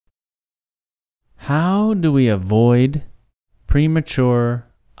How do we avoid premature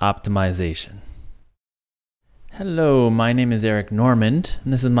optimization? Hello, my name is Eric Normand,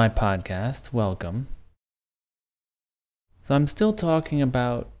 and this is my podcast. Welcome. So I'm still talking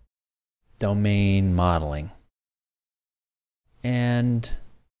about domain modeling. And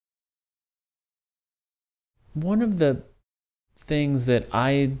one of the things that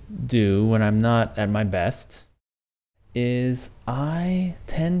I do when I'm not at my best is I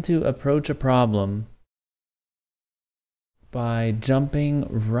tend to approach a problem by jumping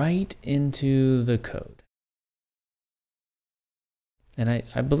right into the code. And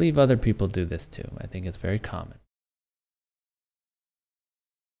I believe other people do this too. I think it's very common.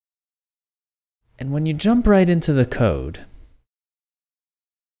 And when you jump right into the code,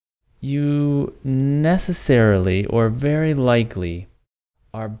 you necessarily or very likely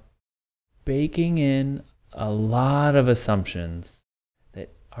are baking in a lot of assumptions that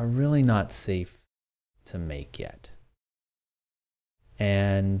are really not safe to make yet.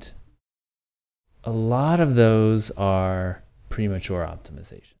 And a lot of those are premature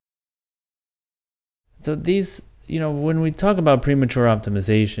optimization. So these, when we talk about premature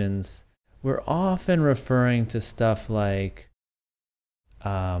optimizations, we're often referring to stuff like,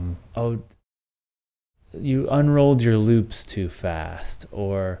 you unrolled your loops too fast,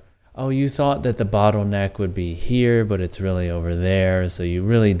 or you thought that the bottleneck would be here, but it's really over there, so you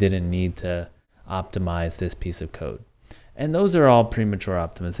really didn't need to optimize this piece of code. And those are all premature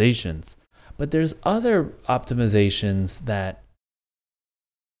optimizations. But there's other optimizations that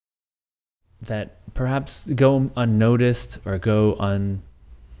perhaps go unnoticed or go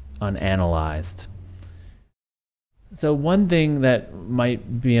unanalyzed. So one thing that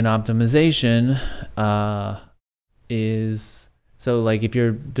might be an optimization is, so like if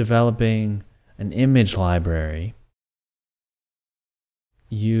you're developing an image library,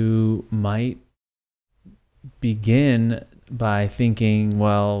 you might begin by thinking,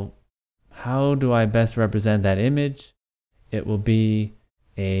 well, how do I best represent that image? It will be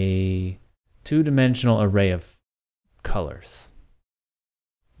a two-dimensional array of colors,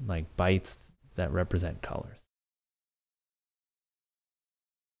 like bytes that represent colors.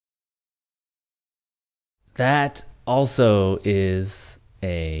 That also is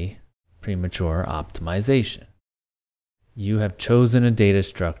a premature optimization. You have chosen a data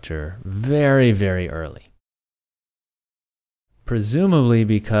structure very, very early. Presumably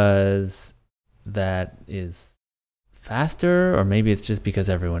because that is faster, or maybe it's just because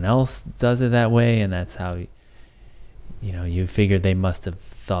everyone else does it that way, and that's how you figured they must have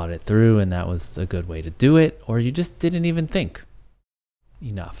thought it through and that was a good way to do it, or you just didn't even think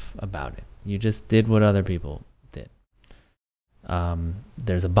enough about it. You just did what other people did.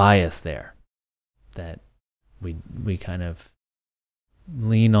 There's a bias there that we kind of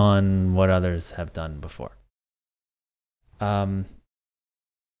lean on what others have done before. And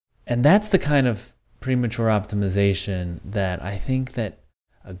that's the kind of premature optimization that I think that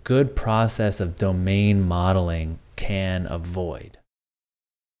a good process of domain modeling can avoid.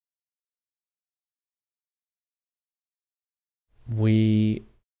 We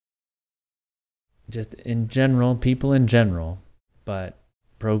just in general, people in general, but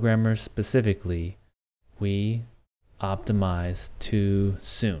programmers specifically, we optimize too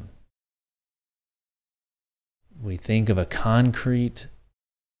soon. We think of a concrete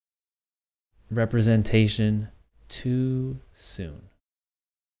representation too soon.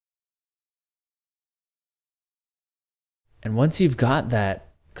 And once you've got that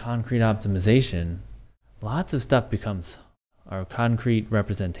concrete optimization, lots of stuff becomes, or concrete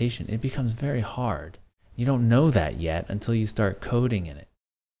representation, it becomes very hard. You don't know that yet until you start coding in it.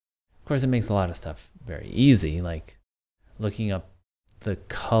 Of course, it makes a lot of stuff very easy, like looking up the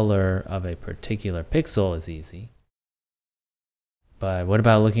color of a particular pixel is easy. But what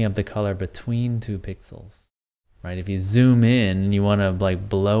about looking up the color between two pixels, right? If you zoom in and you want to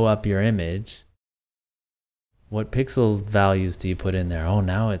blow up your image, what pixel values do you put in there? Oh,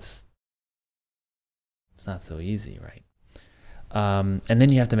 now it's not so easy, right? And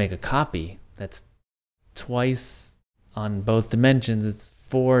then you have to make a copy that's twice on both dimensions. It's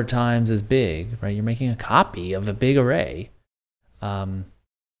 4 times as big, right? You're making a copy of a big array.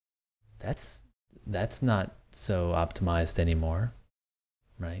 That's not so optimized anymore,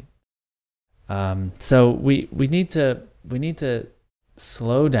 right? So we need to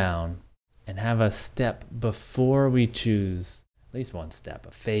slow down and have a step before we choose, at least one step,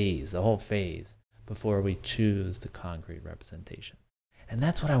 a whole phase before we choose the concrete representation. And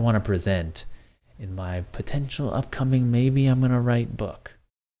that's what I want to present in my potential upcoming, maybe I'm going to write book.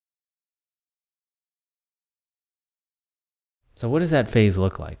 So what does that phase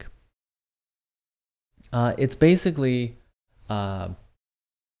look like? It's basically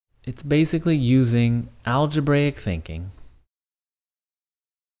using algebraic thinking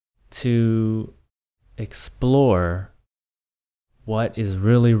to explore what is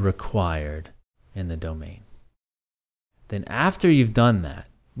really required in the domain. Then after you've done that,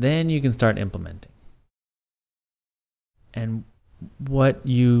 then you can start implementing. And what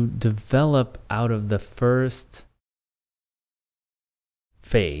you develop out of the first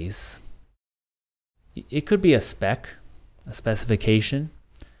phase, it could be a specification.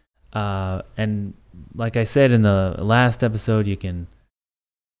 And like I said in the last episode, you can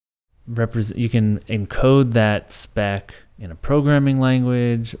encode that spec in a programming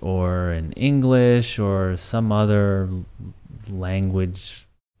language or in English or some other language,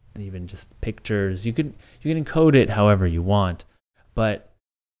 even just pictures. You can encode it however you want, but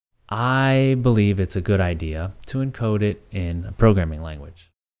I believe it's a good idea to encode it in a programming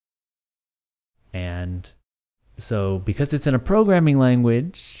language. And so because it's in a programming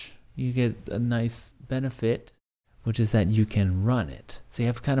language, you get a nice benefit, which is that you can run it. So you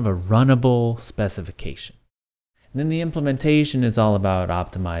have kind of a runnable specification. And then the implementation is all about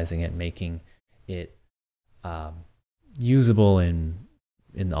optimizing it, making it usable in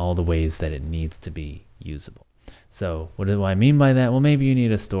all the ways that it needs to be usable. So what do I mean by that? Well, maybe you need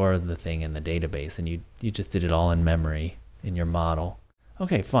to store the thing in the database and you just did it all in memory in your model.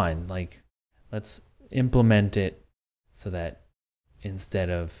 Okay, fine. Like, let's implement it so that instead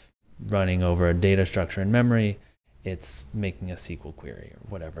of running over a data structure in memory, it's making a SQL query or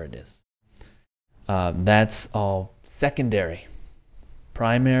whatever it is. That's all secondary.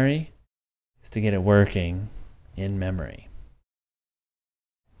 Primary is to get it working in memory.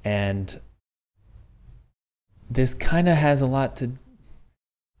 And this kind of has a lot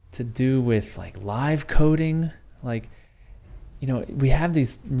to do with like live coding. Like, you know, we have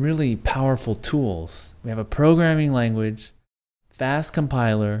these really powerful tools. We have a programming language, fast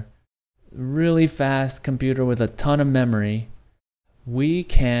compiler, really fast computer with a ton of memory. We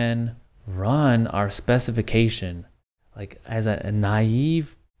can run our specification like as a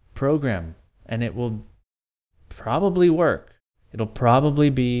naive program, and it will probably work. It'll probably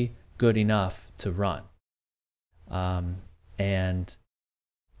be good enough to run. You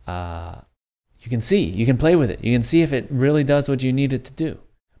can play with it. You can see if it really does what you need it to do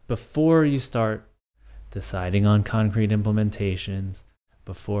before you start deciding on concrete implementations,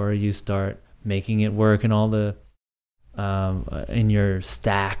 before you start making it work in all the in your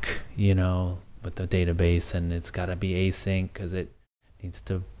stack, you know, with the database, and it's got to be async because it needs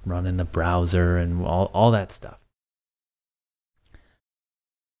to run in the browser and all that stuff.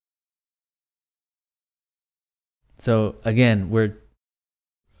 So again,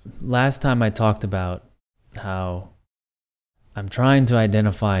 last time I talked about how I'm trying to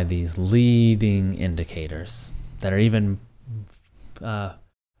identify these leading indicators that are even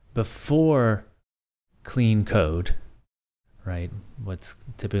before clean code, right? What's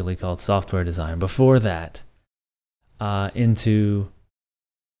typically called software design. Before that, into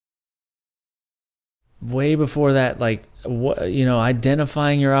way before that, like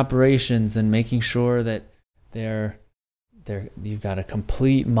identifying your operations and making sure that you've got a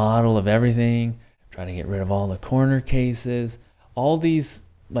complete model of everything, trying to get rid of all the corner cases, all these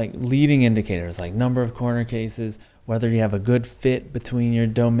like leading indicators, like number of corner cases, whether you have a good fit between your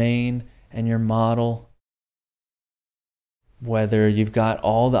domain and your model, whether you've got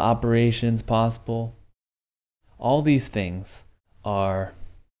all the operations possible. All these things are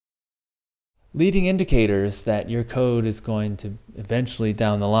leading indicators that your code is going to eventually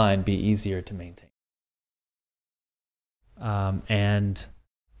down the line be easier to maintain.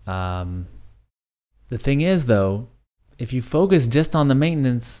 The thing is, though, if you focus just on the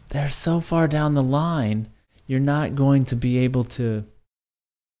maintenance, they're so far down the line, you're not going to be able to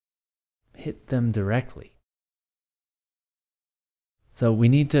hit them directly. So we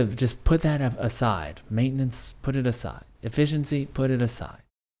need to just put that aside. Maintenance, put it aside. Efficiency, put it aside.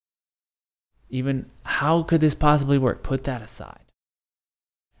 Even how could this possibly work? Put that aside.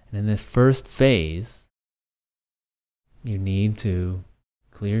 And in this first phase, you need to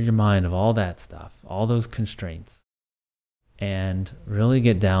clear your mind of all that stuff, all those constraints, and really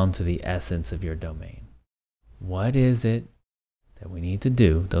get down to the essence of your domain. What is it that we need to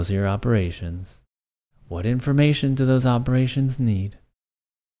do? Those are your operations. What information do those operations need?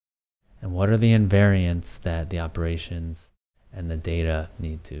 And what are the invariants that the operations and the data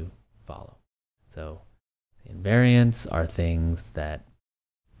need to follow? So the invariants are things that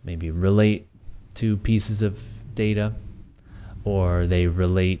maybe relate to pieces of data, or they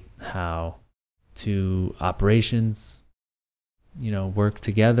relate how to operations work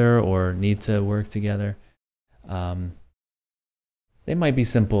together or need to work together. They might be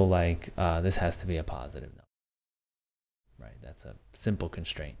simple, like this has to be a positive number, right? That's a simple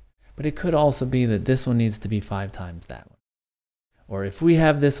constraint. But it could also be that this one needs to be 5 times that one. Or if we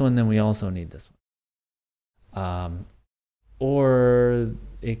have this one, then we also need this one. Or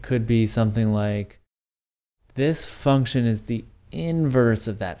it could be something like this function is the inverse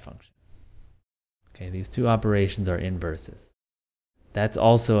of that function. Okay, these two operations are inverses. That's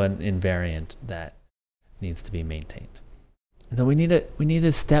also an invariant that needs to be maintained. And so we need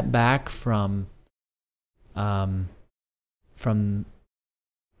to step back from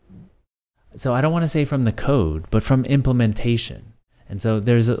so I don't want to say from the code, but from implementation. And so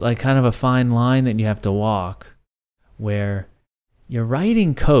there's like kind of a fine line that you have to walk where you're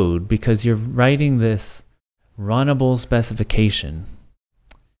writing code because you're writing this runnable specification,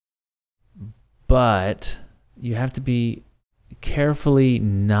 but you have to be carefully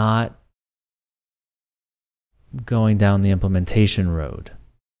not going down the implementation road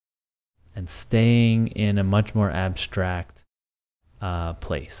and staying in a much more abstract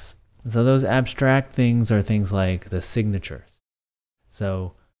place. And so those abstract things are things like the signatures.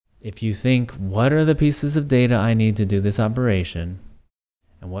 So if you think, what are the pieces of data I need to do this operation,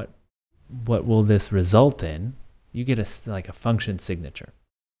 and what will this result in, you get a function signature.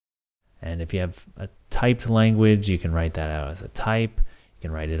 And if you have a typed language, you can write that out as a type. You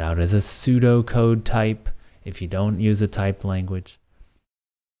can write it out as a pseudocode type if you don't use a typed language.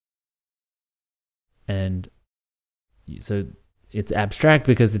 And so it's abstract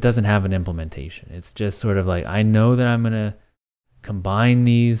because it doesn't have an implementation. It's just sort of like, I know that I'm going to combine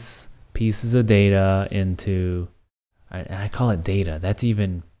these pieces of data into, and I call it data. That's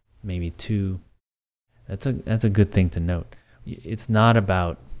even maybe too, that's a good thing to note. It's not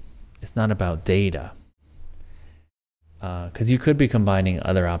about data, because you could be combining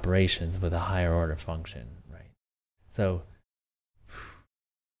other operations with a higher order function, right? So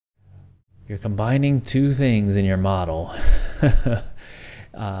you're combining two things in your model,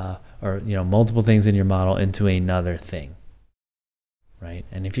 or multiple things in your model into another thing, right?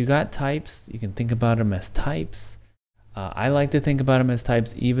 And if you got types, you can think about them as types. I like to think about them as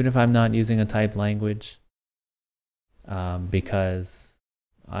types even if I'm not using a typed language, because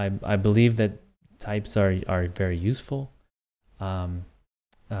I believe that types are very useful,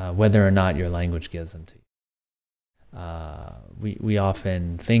 whether or not your language gives them to you. We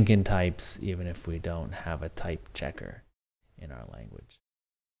often think in types even if we don't have a type checker in our language.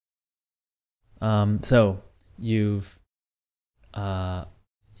 So you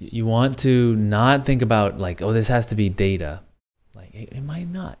want to not think about like, oh, this has to be data. Like it might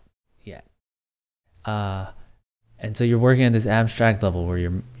not yet. And so you're working at this abstract level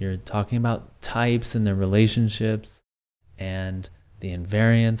where you're talking about types and their relationships and the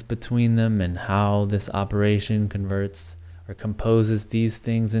invariance between them and how this operation converts or composes these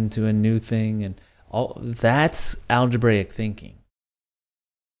things into a new thing, and all that's algebraic thinking.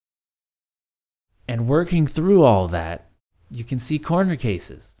 And working through all that, you can see corner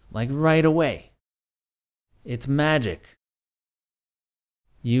cases like right away. It's magic.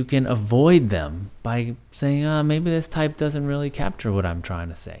 You can avoid them by saying, maybe this type doesn't really capture what I'm trying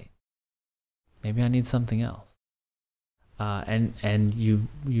to say. Maybe I need something else. And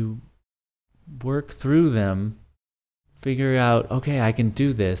you work through them, figure out, okay, I can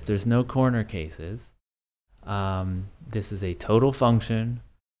do this. There's no corner cases. This is a total function,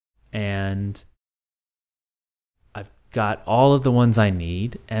 and I've got all of the ones I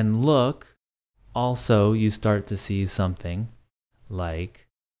need. And look, also you start to see something like,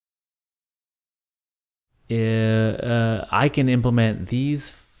 I can implement these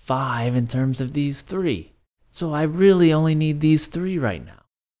 5 in terms of these 3. So I really only need these 3 right now.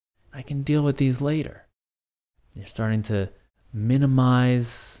 I can deal with these later. You're starting to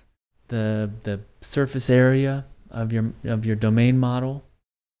minimize the surface area of your domain model.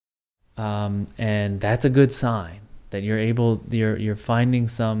 And that's a good sign that you're finding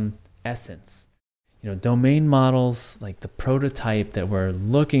some essence. Domain models, like the prototype that we're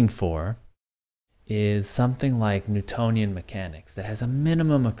looking for, is something like Newtonian mechanics that has a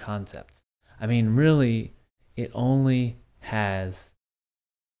minimum of concepts. I mean, really, it only has,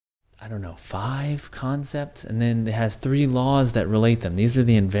 5 concepts, and then it has 3 laws that relate them. These are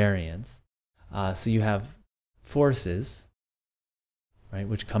the invariants. So you have forces, right,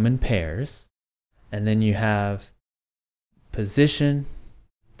 which come in pairs, and then you have position,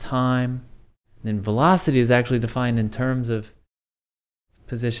 time, and then velocity is actually defined in terms of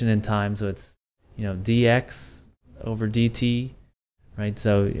position and time. So it's dx over dt, right?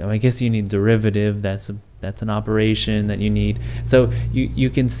 So I guess you need derivative. That's a That's an operation that you need. So you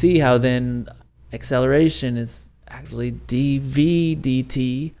can see how then acceleration is actually dv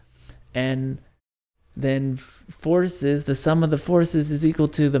dt, and then forces, the sum of the forces is equal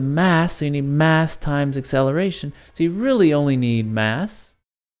to the mass, so you need mass times acceleration. So you really only need mass,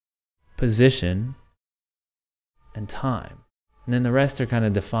 position, and time. And then the rest are kind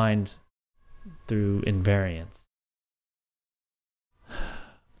of defined through invariance.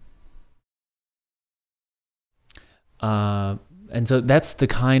 And so that's the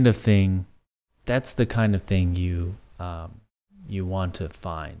kind of thing you want to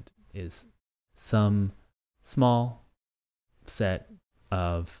find, is some small set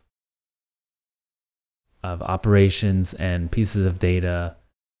of operations and pieces of data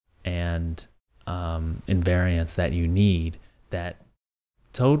and invariants that you need that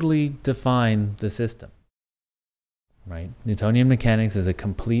totally define the system, right? Newtonian mechanics is a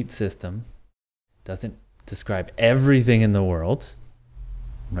complete system. Doesn't describe everything in the world,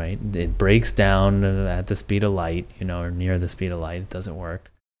 right? It breaks down at the speed of light, or near the speed of light. It doesn't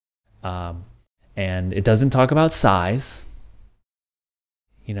work. And it doesn't talk about size.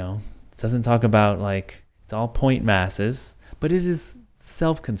 It doesn't talk about, like, it's all point masses, but it is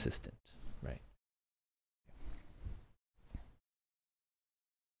self-consistent, right?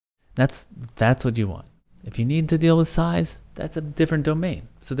 That's what you want. If you need to deal with size, that's a different domain.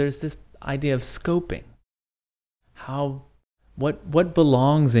 So there's this idea of scoping. What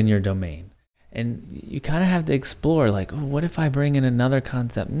belongs in your domain? And you kind of have to explore, like, what if I bring in another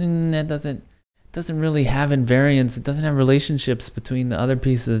concept? That doesn't really have invariance. It doesn't have relationships between the other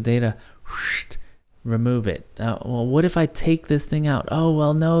pieces of data. Remove it. Well, what if I take this thing out? Oh,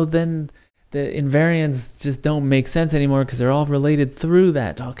 well, no, then the invariants just don't make sense anymore because they're all related through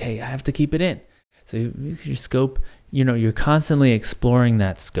that. Okay, I have to keep it in. So your scope, you're constantly exploring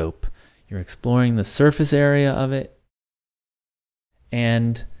that scope. You're exploring the surface area of it.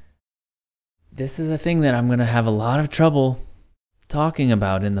 And this is a thing that I'm going to have a lot of trouble talking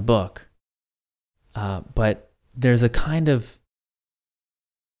about in the book. But there's a kind of,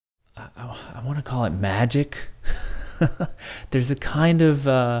 I want to call it magic. There's a kind of,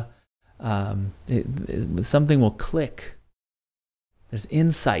 something will click. There's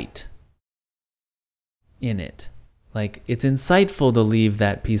insight in it. Like, it's insightful to leave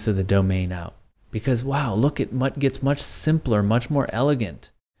that piece of the domain out. Because, wow, look, it gets much simpler, much more elegant.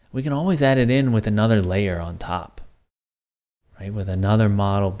 We can always add it in with another layer on top, right? With another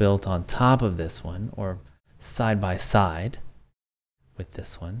model built on top of this one, or side by side with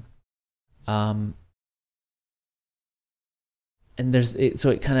this one. And there's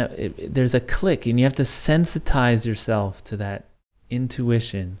a click, and you have to sensitize yourself to that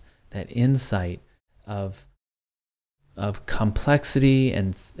intuition, that insight of complexity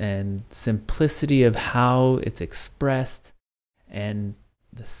and simplicity of how it's expressed, and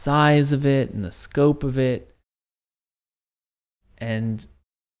the size of it and the scope of it. And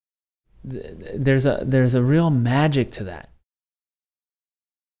there's a real magic to that.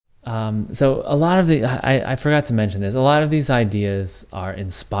 So a lot of I forgot to mention this, a lot of these ideas are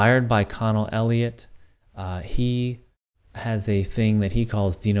inspired by Connell Elliott. He has a thing that he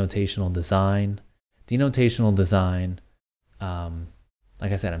calls denotational design. Denotational design,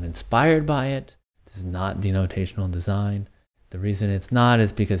 like I said, I'm inspired by it. This is not denotational design. The reason it's not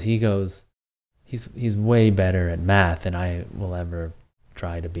is because he's way better at math than I will ever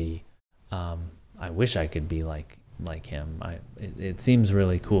try to be. I wish I could be like him. It seems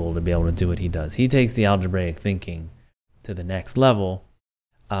really cool to be able to do what he does. He takes the algebraic thinking to the next level,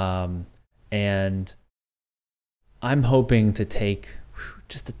 and I'm hoping to take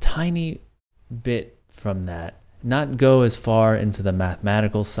just a tiny bit from that, not go as far into the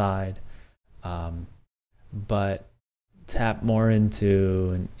mathematical side, but tap more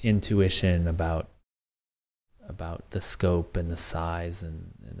into an intuition about the scope and the size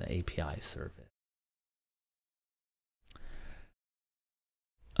and the API service.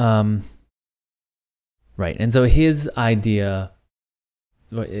 Right, and so it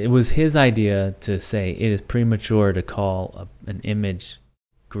was his idea to say it is premature to call an image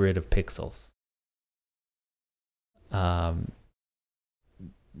grid of pixels.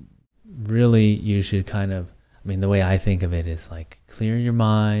 Really, you should the way I think of it is like, clear your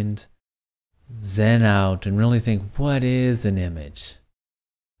mind, zen out, and really think, what is an image?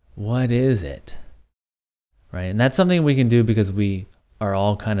 What is it? Right, and that's something we can do because we are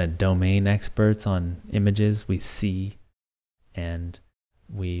all kind of domain experts on images we see, and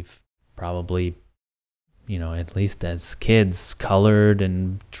we've probably, at least as kids, colored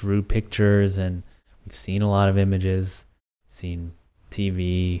and drew pictures, and we've seen a lot of images, seen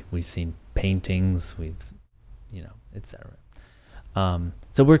TV, we've seen paintings, etc.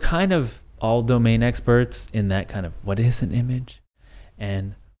 So we're kind of all domain experts in that kind of what is an image.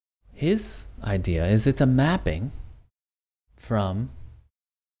 And his idea is it's a mapping from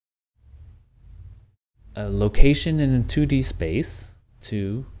a location in a 2D space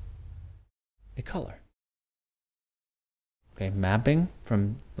to a color. Okay, mapping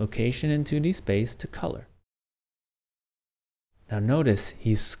from location in 2D space to color. Now notice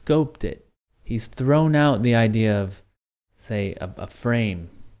he's scoped it. He's thrown out the idea of, say, a frame,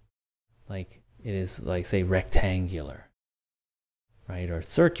 like it is, like, say, rectangular, right? Or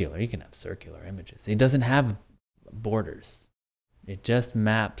circular. You can have circular images. It doesn't have borders. It just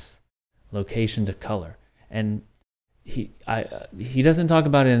maps location to color. And he doesn't talk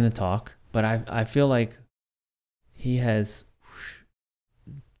about it in the talk, but I feel like he has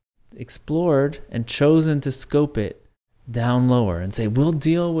explored and chosen to scope it down lower and say, we'll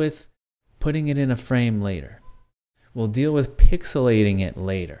deal with putting it in a frame later. We'll deal with pixelating it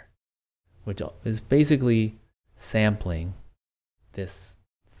later, which is basically sampling this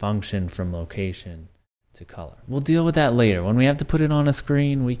function from location to color. We'll deal with that later. When we have to put it on a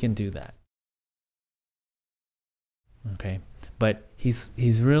screen, we can do that. Okay, but he's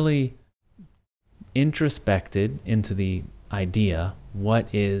really introspected into the idea, what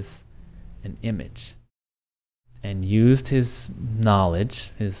is an image, and used his knowledge,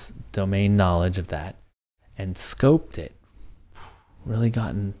 his domain knowledge of that, and scoped it, really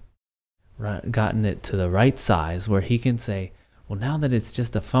gotten it to the right size where he can say, well, now that it's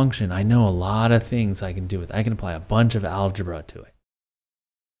just a function, I know a lot of things I can do with it. I can apply a bunch of algebra to it.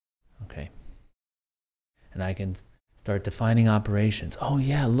 Okay. And I can start defining operations. Oh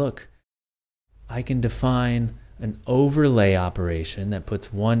yeah, look, I can define an overlay operation that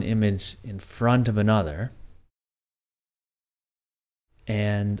puts one image in front of another.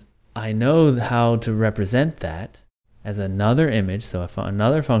 And I know how to represent that as another image, so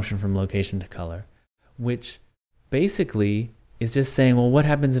another function from location to color, which basically is just saying, well, what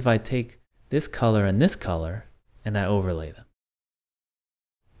happens if I take this color and I overlay them?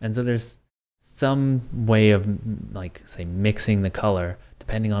 And so there's some way of, like, say, mixing the color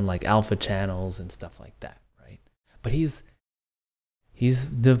depending on like alpha channels and stuff like that, right? But he's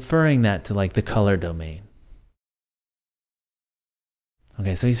deferring that to like the color domain.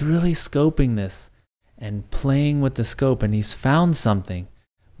 Okay, so he's really scoping this and playing with the scope, and he's found something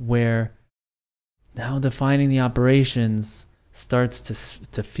where now defining the operations starts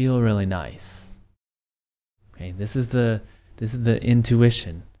to feel really nice. Okay, this is the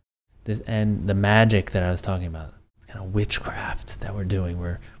intuition, and the magic that I was talking about, kind of witchcraft that we're doing.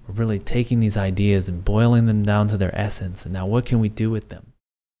 We're really taking these ideas and boiling them down to their essence, and now what can we do with them?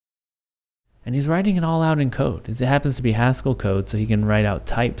 And he's writing it all out in code. It happens to be Haskell code, so he can write out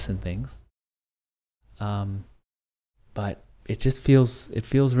types and things. But it just feels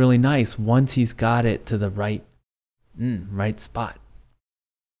really nice once he's got it to the right spot.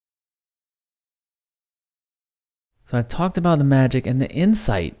 So I talked about the magic, and the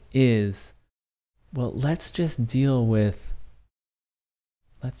insight is, well, let's just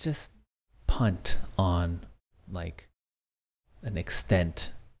punt on like an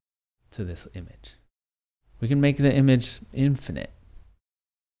extent to this image. We can make the image infinite.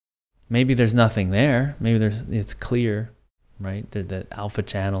 Maybe there's nothing there. Maybe it's clear, right? The alpha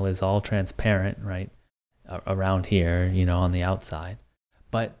channel is all transparent, right? Around here, on the outside.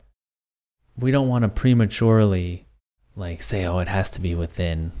 But we don't want to prematurely like say, oh, it has to be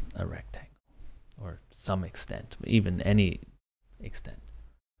within a rectangle or some extent, even any extent.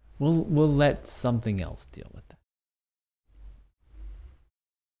 We'll let something else deal with that.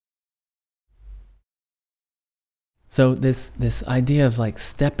 So this idea of like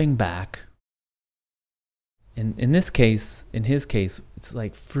stepping back, in his case, it's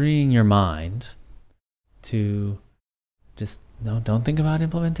like freeing your mind to just don't think about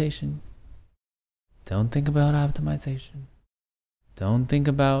implementation. Don't think about optimization. Don't think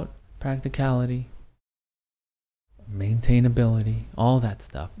about practicality, maintainability, all that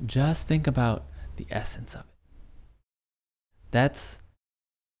stuff. Just think about the essence of it. That's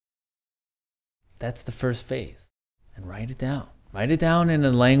the first phase. And write it down. Write it down in a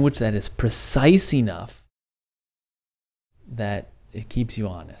language that is precise enough that it keeps you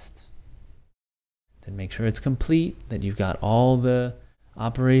honest. Then make sure it's complete, that you've got all the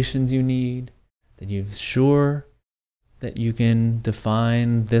operations you need, that you're sure that you can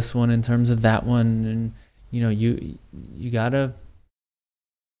define this one in terms of that one, and you gotta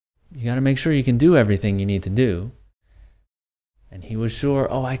make sure you can do everything you need to do. And he was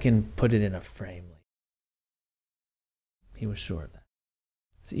sure, I can put it in a frame. He was sure of that.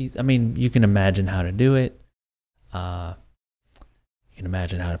 I mean, you can imagine how to do it. You can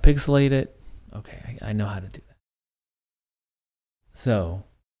imagine how to pixelate it. Okay, I know how to do that. So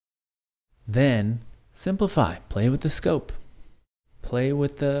then simplify. Play with the scope. Play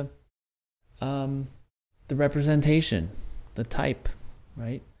with the representation, the type,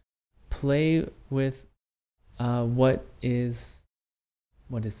 right? Play with what is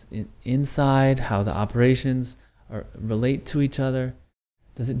inside, how the operations relate to each other.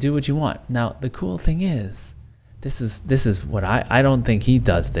 Does it do what you want? Now, the cool thing is, this is what I don't think he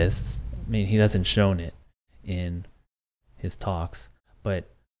does this. I mean, he doesn't shown it in his talks, but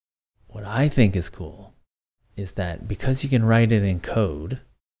what I think is cool is that because you can write it in code,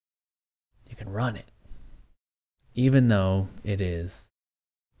 you can run it, even though it is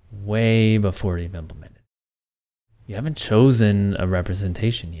way before you've implemented. You haven't chosen a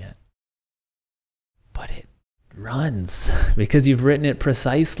representation yet, but it runs because you've written it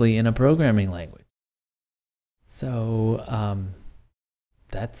precisely in a programming language. So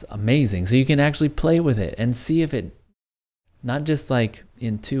that's amazing. So you can actually play with it and see if it, not just like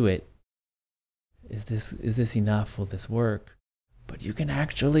intuit, is this enough? Will this work? But you can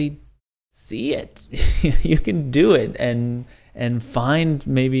actually see it. You can do it and find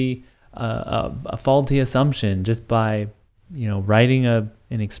maybe a faulty assumption just by writing an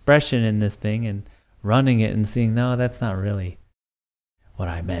expression in this thing and running it and seeing, no, that's not really what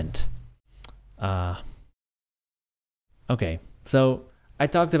I meant. Okay, so I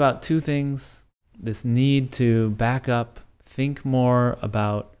talked about two things: this need to back up, think more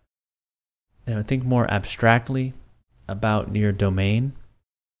abstractly about your domain,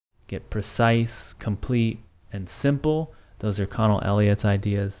 get precise, complete, and simple. Those are Connell Elliott's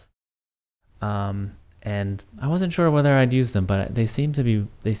ideas. And I wasn't sure whether I'd use them, but they seem to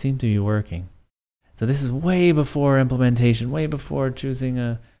be working. So this is way before implementation, way before choosing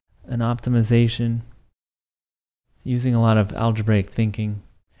an optimization, using a lot of algebraic thinking.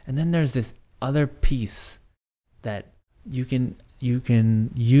 And then there's this other piece that you can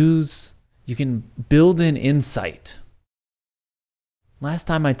build in insight. Last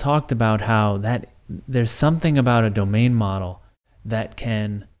time I talked about how that there's something about a domain model that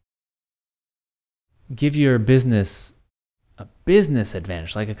can give your business a business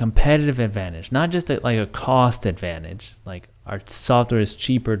advantage, like a competitive advantage, not just like a cost advantage, like our software is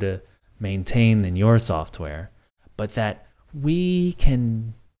cheaper to maintain than your software, but that we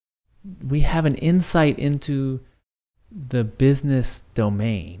have an insight into the business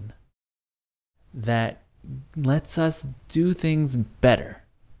domain that lets us do things better.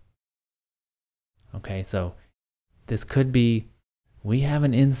 Okay, so this could be, we have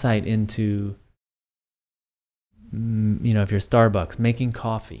an insight into, if you're Starbucks, making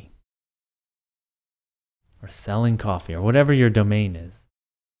coffee or selling coffee or whatever your domain is,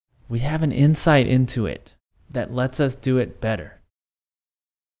 we have an insight into it that lets us do it better.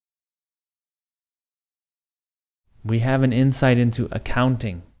 We have an insight into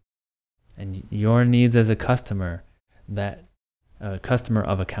accounting and your needs as a customer, that a customer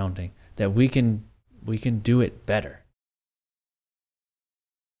of accounting, that we can do it better.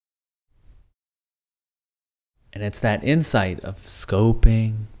 And it's that insight of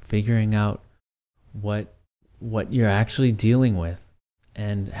scoping, figuring out what you're actually dealing with,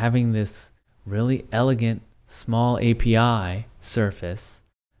 and having this really elegant small API surface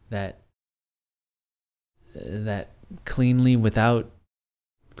that cleanly, without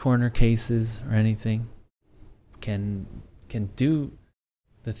corner cases or anything, can do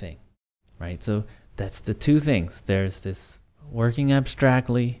the thing, right? So that's the two things. There's this working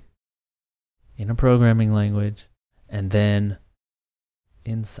abstractly in a programming language, and then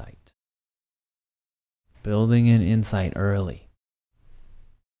insight. Building in insight early.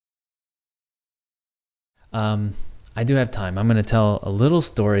 I do have time. I'm going to tell a little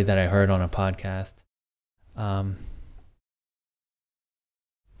story that I heard on a podcast. I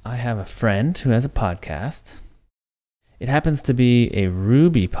have a friend who has a podcast. It happens to be a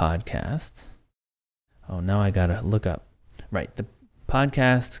Ruby podcast. Oh, now I got to look up. Right, the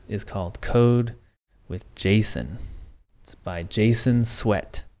podcast is called Code with Jason. It's by Jason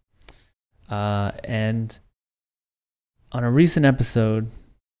Sweat. And on a recent episode,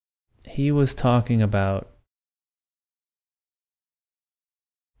 he was talking about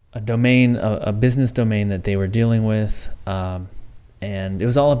a domain, a business domain that they were dealing with. And it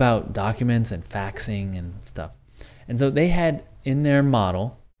was all about documents and faxing and stuff. And so they had, in their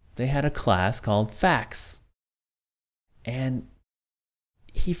model, they had a class called Fax. And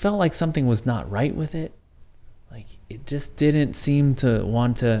he felt like something was not right with it. Like it just didn't seem to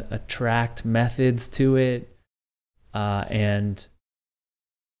want to attract methods to it. And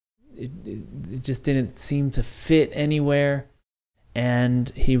it just didn't seem to fit anywhere. And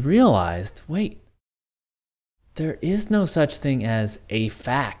he realized, wait, there is no such thing as a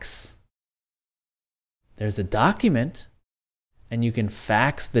fax. There's a document, and you can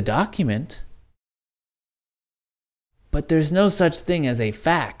fax the document, but there's no such thing as a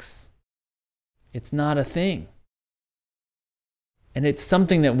fax. It's not a thing. And it's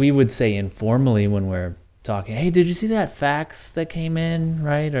something that we would say informally when we're talking. Hey, did you see that fax that came in,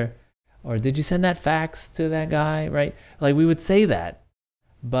 right? Or did you send that fax to that guy, right? Like we would say that.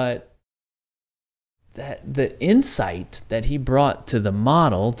 But that the insight that he brought to the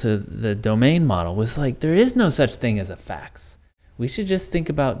model, to the domain model, was like, there is no such thing as a fax. We should just think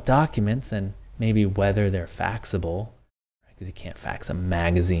about documents and maybe whether they're faxable, because you can't fax a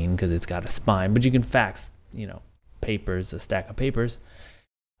magazine because it's got a spine, but you can fax, papers, a stack of papers,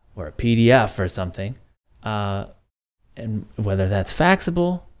 or a PDF or something, and whether that's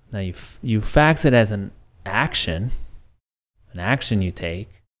faxable. Now you fax it as an action you take,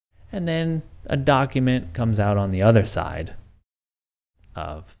 and then a document comes out on the other side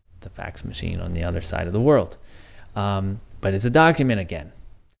of the fax machine, on the other side of the world. But it's a document again.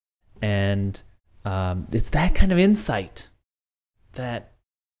 And it's that kind of insight that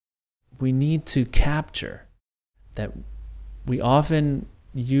we need to capture, that we often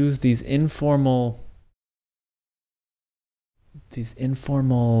use these informal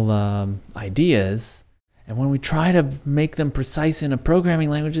ideas, and when we try to make them precise in a programming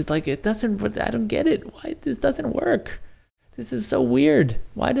language, it's like, I don't get it. Why this doesn't work? This is so weird.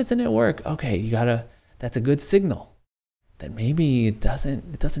 Why doesn't it work? Okay, that's a good signal that maybe it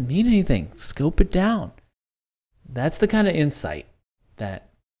doesn't mean anything. Scope it down. That's the kind of insight that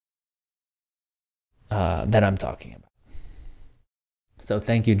I'm talking about. So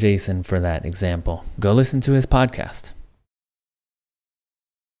thank you, Jason, for that example. Go listen to his podcast.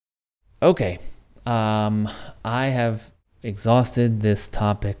 Okay, I have exhausted this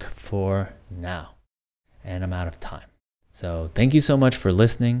topic for now, and I'm out of time. So thank you so much for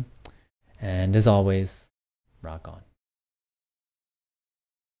listening, and as always, rock on.